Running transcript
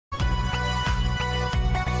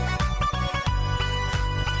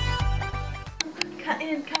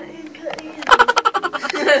Kain, kain, kain.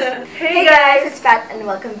 Hey guys, it's Pat and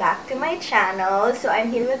welcome back to my channel. So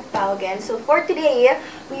I'm here with Pao again. So for today,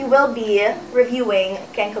 we will be reviewing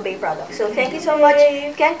Kenkobei products. So thank you so much,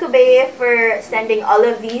 Kenkobei, for sending all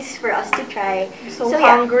of these for us to try. So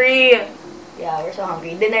hungry. Yeah, we're so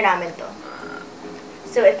hungry. Dinner namin to.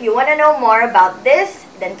 So if you want to know more about this,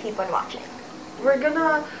 then keep on watching. We're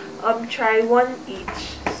gonna try one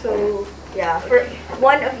each. So yeah, for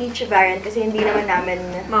one of each variant kasi hindi naman namin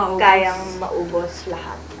kayang maubos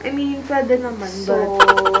lahat. I mean, pwede naman. So,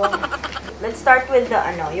 let's start with the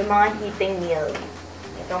yung mga heating meal.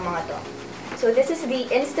 Itong mga to. So this is the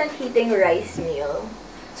instant heating rice meal.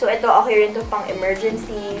 So ito okay rin to pang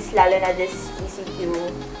emergencies, lalo na this ECQ.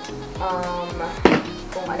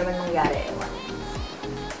 Kung ano man mangyari, ewan.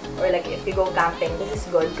 Or like if you go camping, this is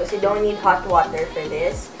good because you don't need hot water for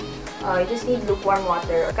this. You just need lukewarm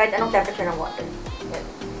water or kahit anong temperature ng water.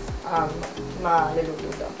 Maluluto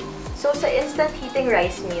to. So sa instant heating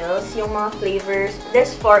rice meals, yung mga flavors,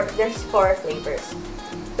 there's four flavors.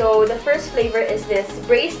 So the first flavor is this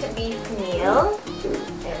braised beef meal.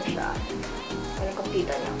 Ayan siya. Anong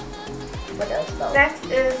kompleto niya? What else though? Next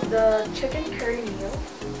is the chicken curry meal.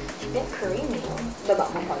 Chicken curry meal? Baba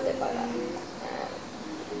mo konti para.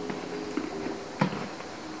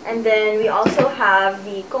 And then we also have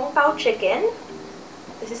the Kung Pao chicken.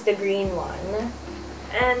 This is the green one.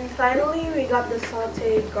 And finally, we got the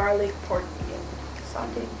sauteed garlic pork meal.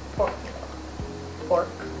 Sauteed pork meal. Pork.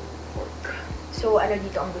 So, ano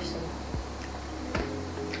dito ang gusto mo?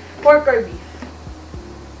 Pork or beef?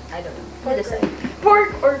 I don't know. For the side. Pork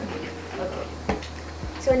or beef. Okay.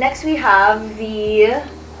 So, next we have the,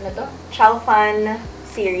 Chow Fan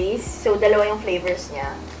series. So, dalawa yung flavors niya.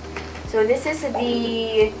 So this is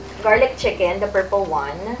the garlic chicken, the purple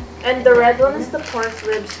one. And the red one is the pork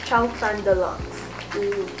ribs, Chow Fan Deluxe.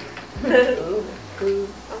 Ooh.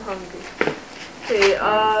 I'm hungry. Okay,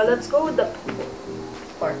 let's go with the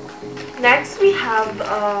pork. Next we have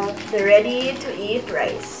the ready-to-eat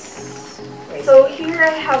rice. So here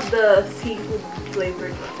I have the seafood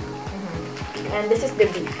flavored one. And this is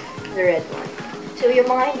the beef, the red one. So, yung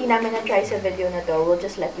mga hindi namin na-try sa video na to, we'll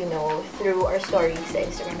just let you know through our stories sa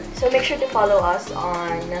Instagram. So, make sure to follow us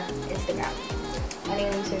on Instagram. Ano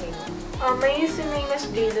yung username mo? My username is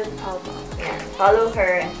Jaden Palma. Yeah, follow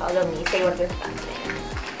her and follow me. Say what with Pat.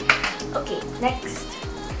 Okay, next.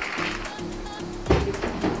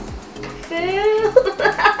 Phil!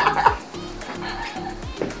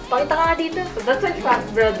 Pakita ka nga dito. That's my fat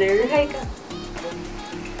brother. Hi ka.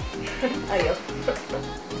 Ayaw.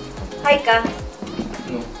 Hi ka.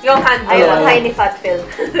 Yung hand. Ayaw, hi ni Fat Phil.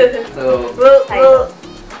 Hello.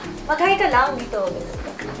 Mag-hi ka lang dito.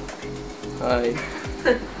 Hi.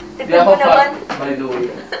 Tignan mo naman. By the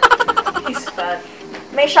way. He's fat.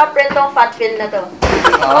 May shop rin tong Fat Phil na to.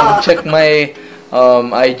 Check my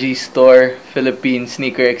IG store, Philippine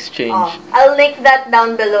Sneaker Exchange. I'll link that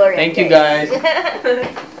down below. Right, Thank you guys.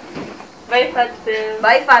 Bye Fat Phil.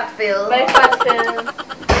 Bye Fat Phil. Bye Fat Phil.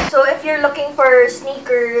 So if you're looking for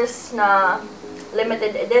sneakers na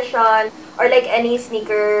limited edition or like any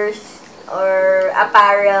sneakers or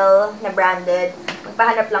apparel na branded,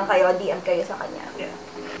 magpahanap lang kayo, DM kayo sa kanya. Yeah.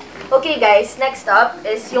 Okay guys, next up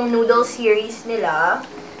is yung noodle series nila.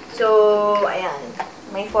 So, ayan.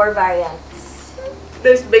 May 4 variants.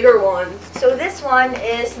 There's bigger ones. So this one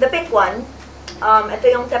is the pink one. Ito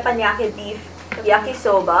yung teppanyaki beef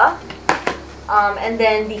yakisoba. And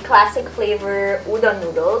then the classic flavor udon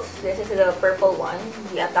noodles. This is the purple one.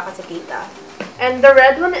 Hindi ata kasi kita. And the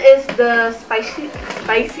red one is the spicy.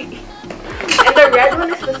 And the red one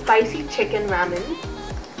is the spicy chicken ramen.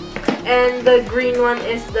 And the green one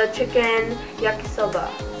is the chicken yakisoba.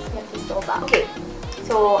 Okay.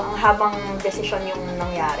 So, ang habang decision yung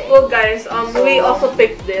nangyari. Well guys, we also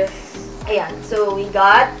picked this. Ayan. So, we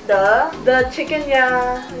got the chicken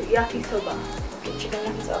yakisoba. Okay, chicken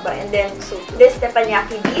yakisoba. And then, this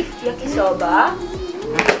teppanyaki beef yakisoba.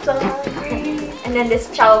 So hungry. And then this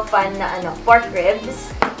chow fan na pork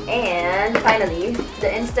ribs. And finally, the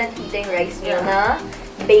instant heating rice meal na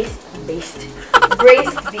braised beef.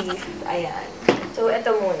 Ayan. So,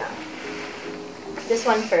 ito muna. This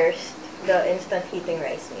one first, the instant heating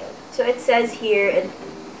rice meal. So, it says here,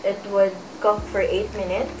 it would cook for 8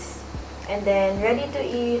 minutes. And then, ready to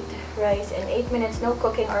eat rice in 8 minutes. No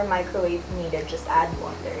cooking or microwave needed. Just add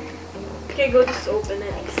water. Okay, go just open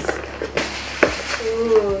it. Nice.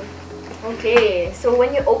 Ooh. Okay, so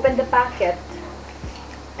when you open the packet,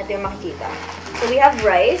 ito yung makikita. So we have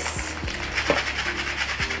rice,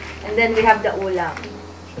 and then we have the ulam.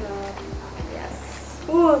 Yes.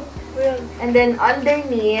 Ooh, And then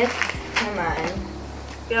underneath naman,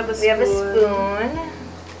 we have a spoon.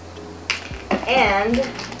 And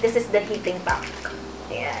this is the heating pack.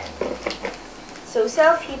 Ayan. So,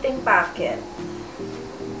 self-heating packet.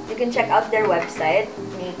 You can check out their website,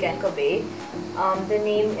 ni Kenkobei. The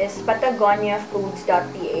name is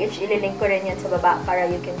patagoniafoods.ph. Ililink ko rin yan sa baba para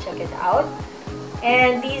you can check it out.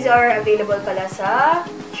 And these are available pala sa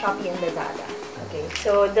Shopee and Lazada. Okay,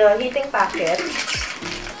 so the heating packet,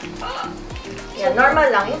 yeah,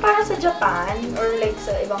 normal lang. Yung parang sa Japan or like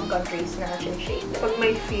sa ibang countries na shake. Pag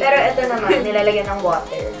may fever. Pero ito naman, nilalagyan ng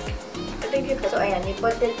water. I think you put So, ayan, you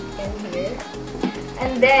put it in here.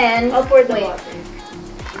 And then, I'll pour the water.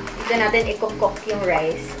 Dito natin i-cook yung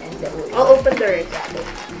rice and the ulam. I'll open the rice.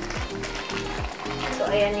 So,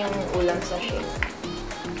 ayan yung ulam sa shake.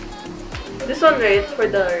 This one, right? For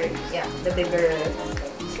the rice. Yeah, the bigger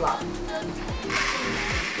slot.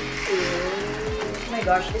 Oh my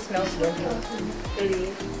gosh, this smells good. Really?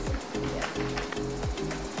 Yeah.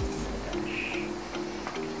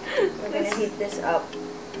 We're gonna heat this up.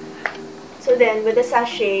 So then, with the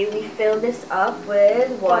sachet, we fill this up with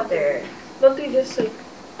water. Don't we just like...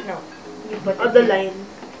 No, you put Oh, it the in. line.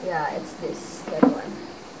 Yeah, it's this, that one.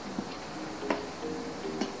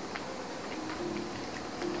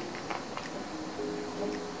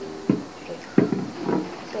 Okay.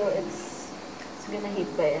 So it's gonna heat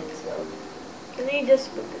by itself. Can you just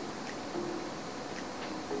put it?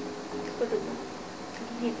 Put it.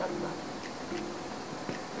 Heat up na.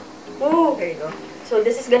 Oh! There you go. So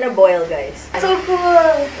this is gonna boil, guys. So cool!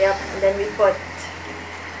 Yep, and then we put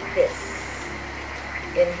this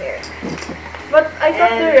in here. But I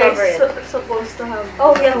thought And the cover rice it. supposed to have...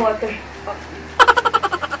 Oh yeah, water.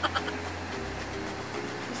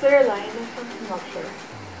 Is there a line or something? Not sure.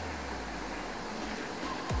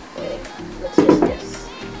 Wait, let's just guess.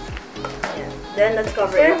 Yeah. Then let's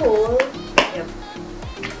cover Is there a it. hole? Yep.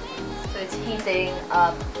 So it's heating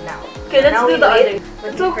up now. Okay, let's Now do we the wait other.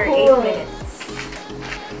 It's so for cool. 8 minutes.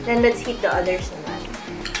 Then let's heat the others naman.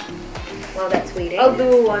 While that's waiting. I'll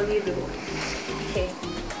do one, you do one. Okay.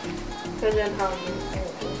 So then how many?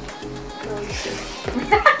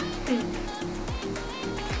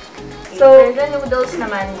 So for the noodles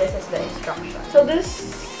naman, this is the instruction. So this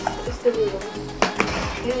is the noodles.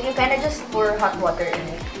 You kind of just pour hot water in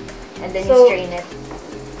it. And then So- you strain it.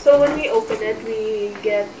 So when we open it, we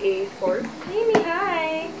get a fork. Mimi,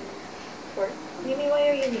 hi! Fork. Mimi, why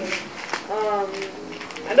are you here?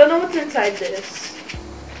 I don't know what's inside this.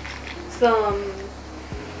 Some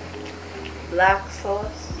black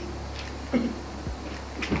sauce.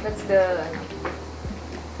 That's the...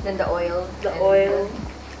 Then the oil. The and oil.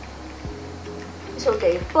 So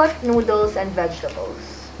okay, put noodles and vegetables.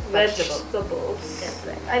 Vegetables. Yes,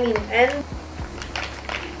 I mean, And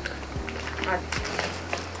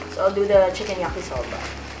so I'll do the chicken yakisoba.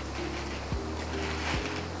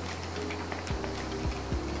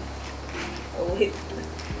 oh wait.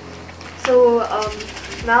 So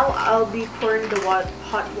now I'll be pouring the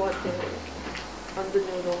hot water on the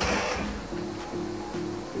noodles.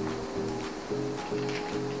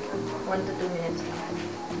 1 to 2 minutes lang.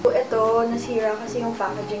 So ito, nasira kasi yung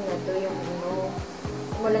packaging na to, yung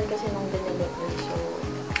umulan kasi nung dineliver. So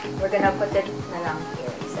we're gonna put it na lang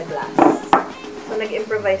here sa glass. So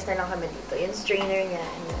nag-improvise na lang kami dito. Yung strainer niya.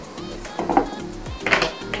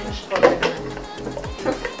 And then,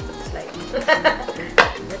 slide.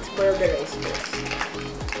 Let's boil the rice first.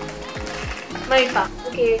 My pa.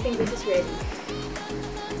 Okay, I think this is ready.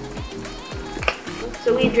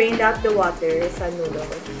 So we drained out the water sa noodles.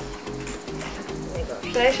 Oh my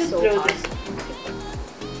gosh. So I should throw hot. this.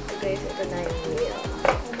 So guys, ito na yung meal.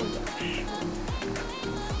 Oh my gosh.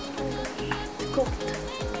 It's cooked.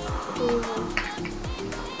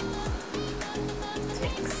 Let's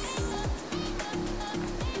mix.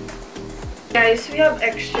 Guys, we have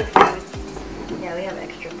extra food. Yeah, we have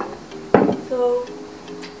extra food. So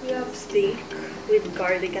we have steak with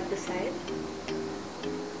garlic at the side.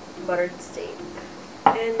 Buttered steak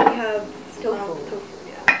And we have Tofu. tofu,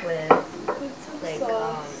 yeah. with With some like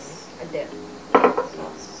sauce. a dip.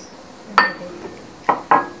 Sauce.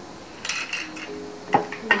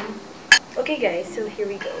 Okay guys, so here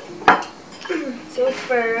we go. So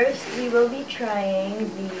first, we will be trying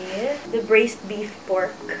the braised beef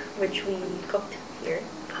pork, which we cooked here.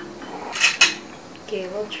 Okay,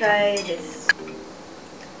 we'll try this.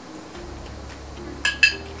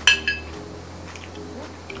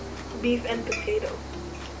 Beef and potato.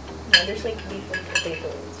 Yeah, there's like beef and potato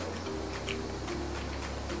inside.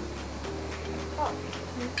 Oh.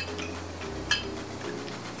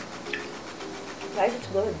 Guys, it's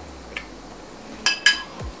good.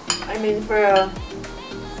 I mean, for a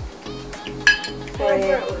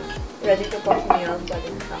ready to cook meal, but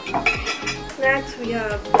it's not. Next, we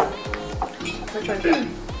have Which one?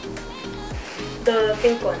 The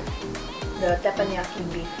pink one. The teppanyaki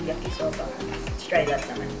beef yakisoba. Let's try that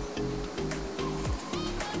naman.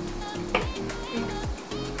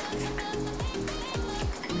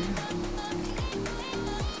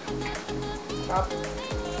 Top.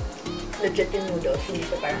 Legit yung noodles, hindi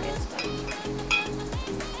siya parang instant.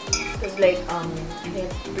 It's like, I think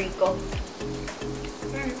it's pre-cooked.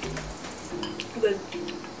 Good.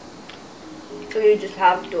 So you just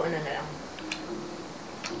have to, ano na lang,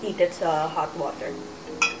 eat it sa hot water.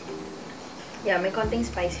 Yeah, may konting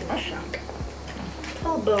spicy na siya.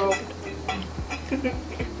 Although,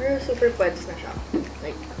 Pero super pweds na siya.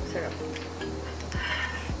 Like, sarap.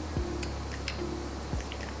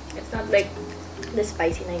 It's not like the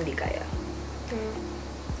spicy na hindi kaya.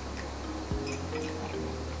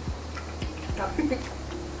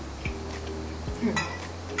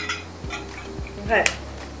 Okay.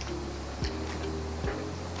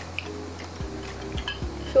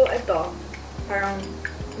 So, ito, parang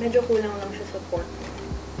medyo kulang lang siya sa pork.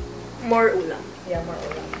 more ulam. Yeah, more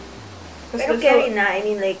ulam. Mas Pero gusto- carry na, I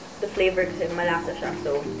mean like, the flavor kasi malasa siya,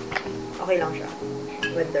 so okay lang siya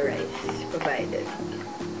with the rice provided.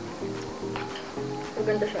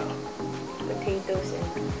 Maganda siya. Potatoes and...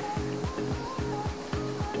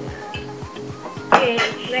 Okay,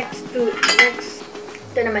 next.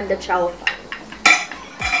 Ito naman, the chow fan.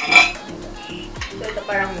 So, ito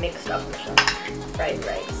parang mixed up na siya. Fried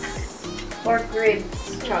rice. Pork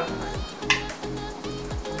ribs, chow fan.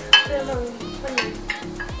 Pero,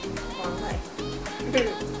 Okay.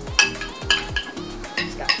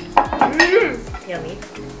 Ska. Yummy.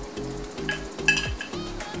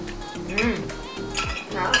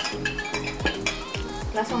 Sarap.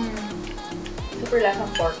 Lasang, super lasang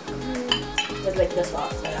pork. With like the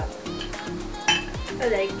sauce, sarap. I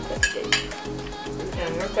like that steak.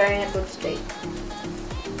 And we're pairing it with steak.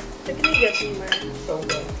 So can you get me more? So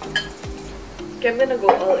good. Okay, I'm gonna go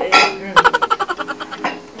all in.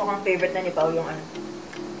 Mukhang favorite na ni Pao yung ano.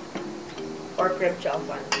 Pork rib chow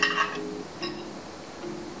fan.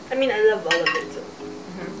 I mean, I love all of it, so.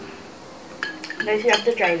 Guys, you have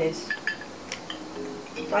to try this.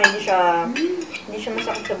 So, hindi siya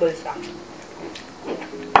masakit sa bulsa.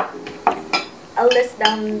 I'll list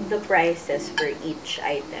down the prices for each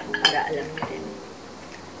item para alam niyo din.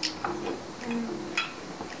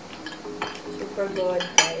 Super good,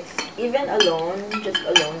 guys. Even alone, just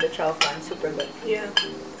alone, the chow fan, super good. Yeah.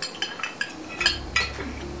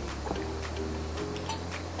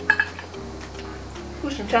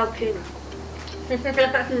 Who's Chow King?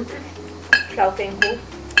 Chow King who?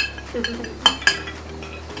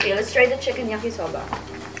 Okay, let's try the chicken yakisoba.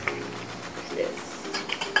 What's this?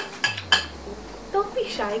 Don't be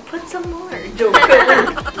shy, put some more. Joke.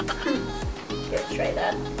 Okay, let's try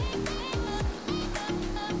that.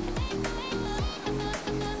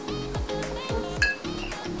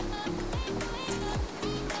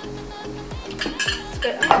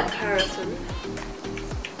 But I'm comparison.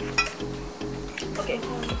 Okay.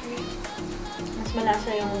 Mas malasa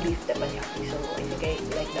yung beef teppanyaki, so I think I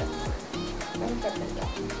like that more. Parang sarap nito.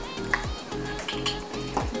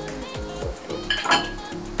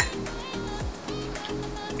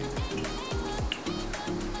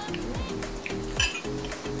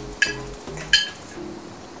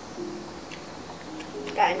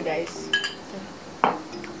 Kain, guys.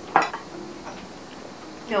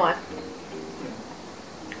 You know what?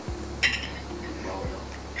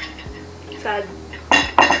 Sad.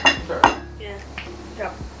 Sure. Yeah.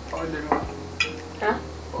 Sarap. Order mo. Ha?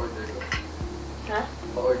 Order ko. Ha?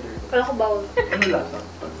 Order ko. Kala ko bawal. Ano lasa?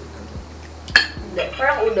 Hindi.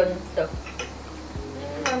 Parang udon ito.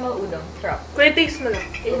 Normal udon. Sarap. Kuya, taste mo lang.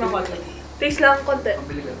 Taste mo konti. Taste lang konti.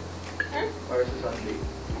 Pabili ka. Hmm? Para sa Sunday.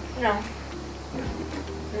 Ano?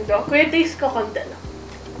 Ito? Kuya, taste ko konti lang.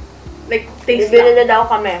 Like, taste Bibili lang. na daw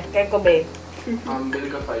kami. Kenkobei. Bili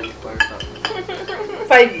ka 5 para sa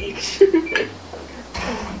 5 each.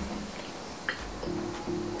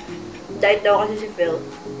 Diet daw kasi si Phil.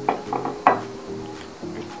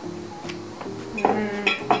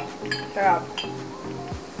 Sarap.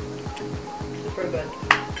 Super good.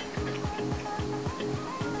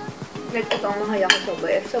 Like, itong mga yakisoba.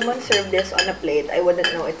 If someone served this on a plate, I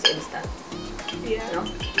wouldn't know it's instant. Yeah. No?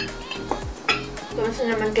 Kamusta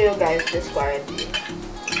naman kayo guys this quarantine?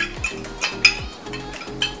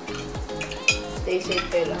 Stay safe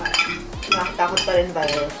kayo lahat. Nakakatakot pa rin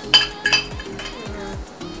virus.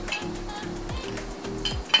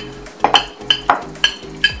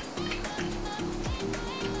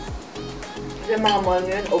 Yung mga mall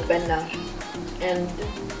ngayon open na. And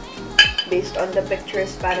based on the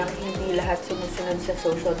pictures, parang hindi lahat sumusunod sa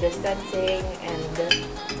social distancing and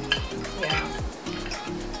Yeah.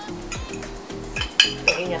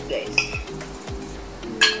 So, ingat guys.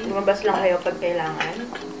 Lumabas lang kayo pag kailangan.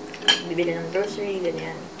 Bibili ng grocery,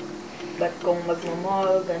 ganyan. But kung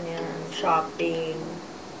magmamall, ganyan, shopping,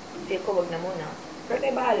 feel ko wag na muna. Pero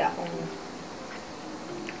kayo bahala kung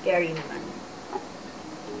carry naman.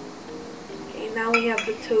 Okay, now we have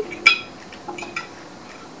the tofu.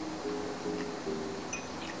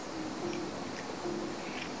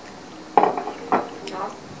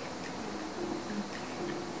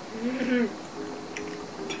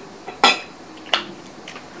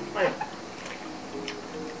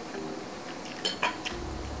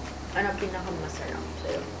 Ano pinakamasarap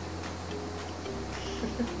sa'yo?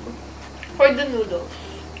 For the noodles.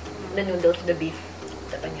 The noodles, the beef.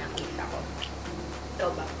 Tapanyaki ko. Ikaw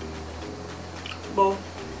ba? Both.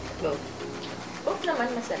 Both. Both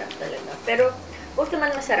naman masarap talaga. Both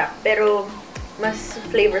naman masarap. Pero, mas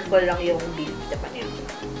flavorful lang yung beef tapanyaki.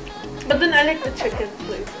 But then I like the chicken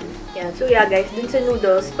flavor. Yeah, so yeah guys, dun sa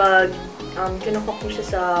noodles, pag kinukok mo siya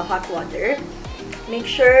sa hot water, make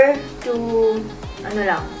sure to,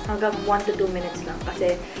 hanggang 1 to 2 minutes lang.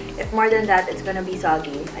 Kasi, if more than that, it's gonna be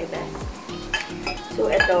soggy, I bet. So,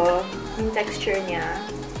 ito, yung texture niya,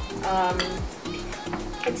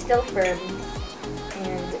 it's still firm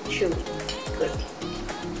and chewy. Good.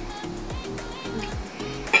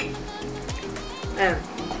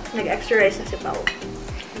 Nag-extra rice na si Pao.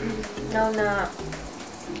 Now na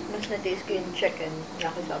mas na-taste ko yung chicken,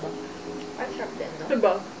 yakisaba. Ang sarap din, no?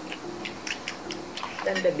 Diba?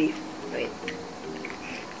 Then the beef. Wait.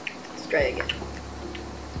 Let's try again.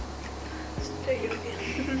 Let's try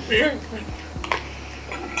again.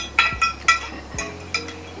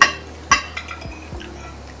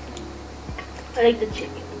 I like the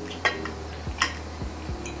chicken.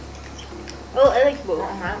 Oh, I like both.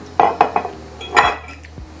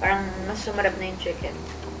 Parang mas sumarap na yung chicken.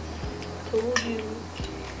 Told you.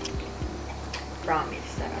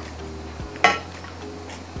 Promise, sarap.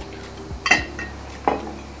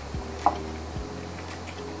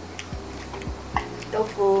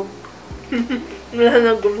 Tofu. Wala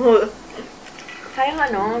nang gumula. Kaya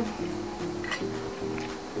pag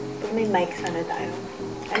may mic sana tayo.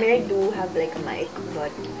 I mean, I do have like a mic,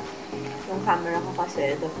 but yung camera ko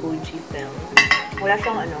kasi, the FUJIFILM, wala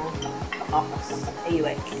siyang AUX.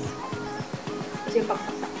 AUX. Kasi yung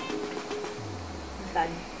pagsaksak. Sad.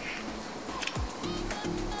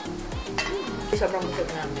 Sobrang busog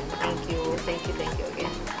namin. Thank you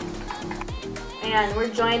again. Ayan, we're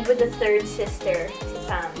joined with the third sister, si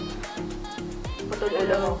Pam. Putol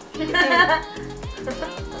ulo mo.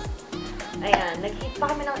 Ayan, nag-hit pa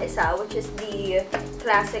kami ng isa, which is the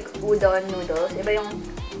classic udon noodles. Iba yung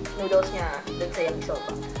noodles niya dun sa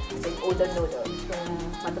yakisoba. Kasi udon noodles, yung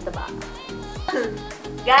matataba.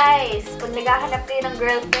 Guys, pag naghahanap kayo ng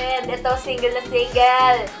girlfriend, ito, single na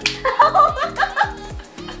single.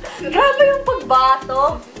 Grabe yung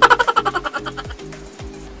pagbato.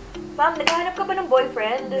 Ma'am, naghahanap ka ba ng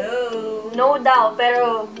boyfriend? No. No daw,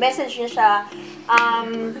 pero message niya siya.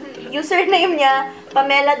 Username niya,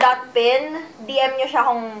 pamela.pin. DM niyo siya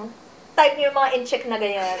kung type niyo yung mga in-check na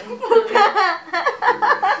ganyan.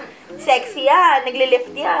 Sexy yan.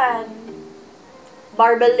 Nagli-lift yan.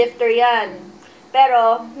 Barbell lifter yan.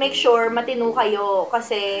 Pero, make sure matino kayo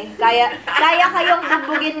kasi kaya kayong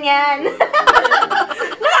bugbugin yan.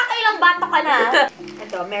 Nakakailang bato ka na.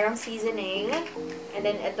 Ito, merong seasoning. And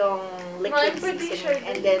then, itong liquid seasoning.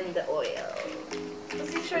 And then, the oil.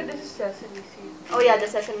 Pretty sure this is sesame seeds. Oh yeah, the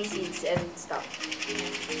sesame seeds and stuff.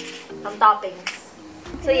 Ang toppings.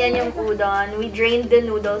 So, yan yung udon. We drained the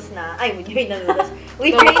noodles na. Ay, we drained the noodles.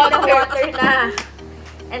 We drained the water na.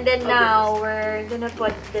 And then now, we're gonna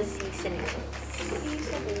put the seasonings.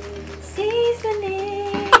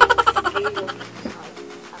 Seasonings!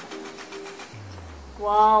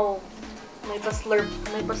 Wow! May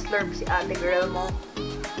pa-slurp si ate girl mo.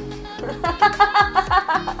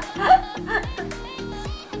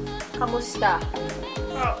 Kamusta?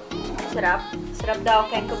 Sarap? Sarap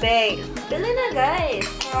daw, Kenkobei. Bili na, guys!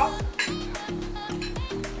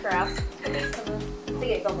 Sarap?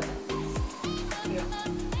 Sige, ikaw muna.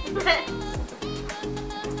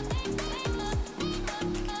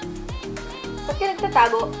 Ba't ka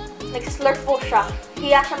nagtatago? Nagsislurp po siya.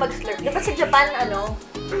 Hiya siya mag-slurp. Diba sa Japan,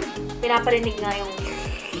 pinaparinig nga yung...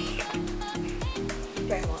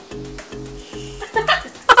 Try mo.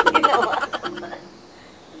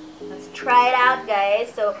 Let's try it out, guys.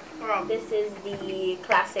 So, this is the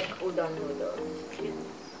classic udon noodles.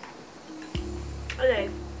 Okay.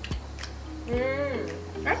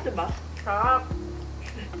 Sarap diba? Sarap.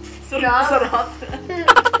 Sarap. Sarap.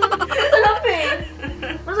 Masarap eh.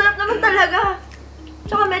 Masarap naman talaga.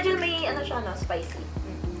 Tsaka medyo may, ano siya, no, spicy.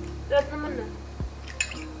 Lahat naman na.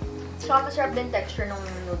 Tsaka masarap din texture ng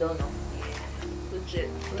noodle, no?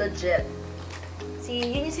 Legit. Legit.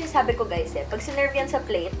 Yun yung sinasabi ko, guys, eh. Pag sinerve yan sa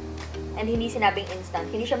plate, and hindi sinabing instant,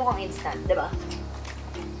 hindi siya mukhang instant, di ba?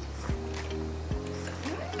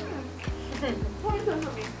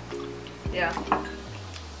 Yeah.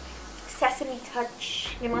 Sesame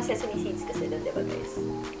touch. May mga sesame seeds kasi doon, di ba, guys?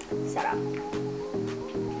 Sarap.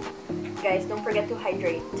 Guys, don't forget to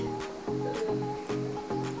hydrate.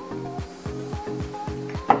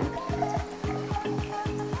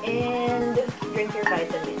 And drink your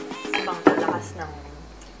vitamins. Pang palakas ng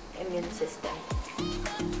immune system.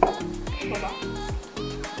 Ano ba?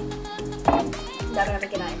 Ang dami namin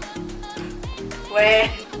kinain. Weh.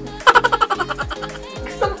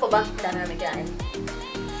 Gusto mo pa ba? Ang dami namin kinain.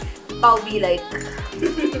 I'll be like...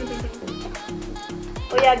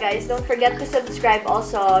 Oh yeah, guys, don't forget to subscribe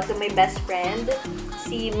also to my best friend,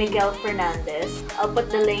 si Miguel Fernandez. I'll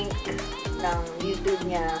put the link ng YouTube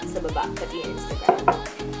niya sa baba, pati yung Instagram.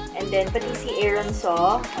 And then, pati si Aaron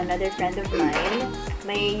So, another friend of mine,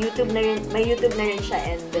 may YouTube na rin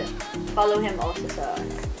siya, and follow him also sa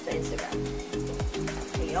Instagram.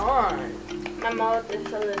 Ayun. My mouth is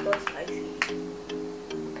a little spicy.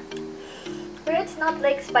 Pero it's not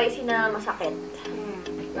like spicy na masakit.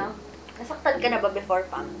 No? Nasaktan ka na ba before,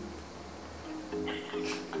 Pam?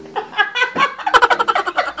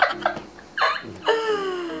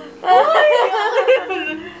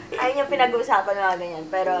 Ayun yung pinag-uusapan mga ganyan.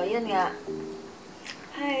 Pero, yun nga.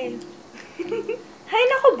 Hay. Hay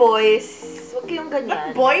nako, boys. Huwag kayong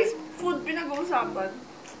ganyan. Boys, food pinag-uusapan.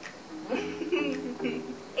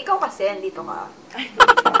 Ikaw kasi, andito ka.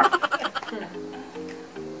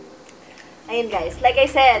 Ayun guys, like I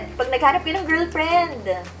said, pag naghanap kayo ng girlfriend,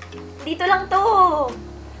 dito lang to.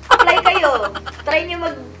 Apply kayo. Try nyo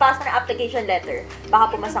magpasa ng application letter.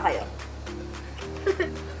 Baka pumasa kayo.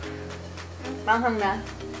 Manghang na.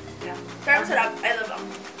 Yeah. Pero ang sarap. I love it.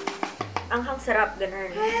 Anghang sarap,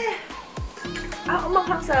 ganun.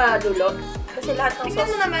 Umanghang sa dulo. Kasi lahat ng Tingnan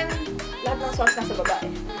sauce, mo naman. lahat ng sauce nasa baba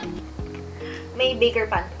eh. May baker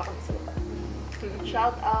pan pa kami sa baba.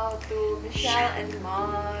 Shout out to Michelle and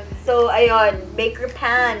Mom. So, ayun, Baker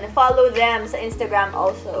Pan. Follow them sa Instagram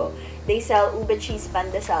also. They sell ube cheese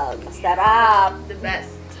pandesal. Masarap. The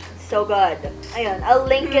best. So good. Ayun, I'll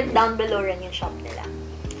link it down below rin yung shop nila.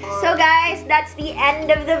 So guys, that's the end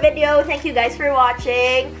of the video. Thank you guys for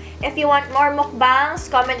watching. If you want more mukbangs,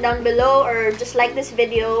 comment down below or just like this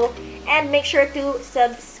video. And make sure to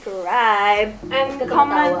subscribe. And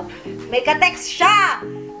comment. May ka-text siya!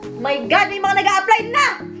 My God, may mga nag-a-apply na!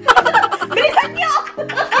 Bilisan niyo!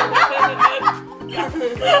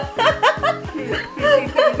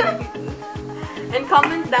 And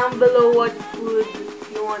comment down below what food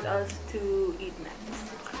you want us to eat next.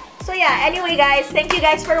 So yeah, anyway guys, thank you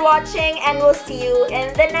guys for watching and we'll see you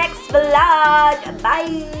in the next vlog.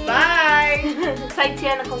 Bye! Bye!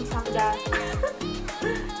 Saitian akong sakda.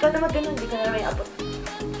 Ikaw naman ganun, di ka na may abot.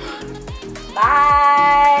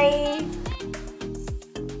 Bye!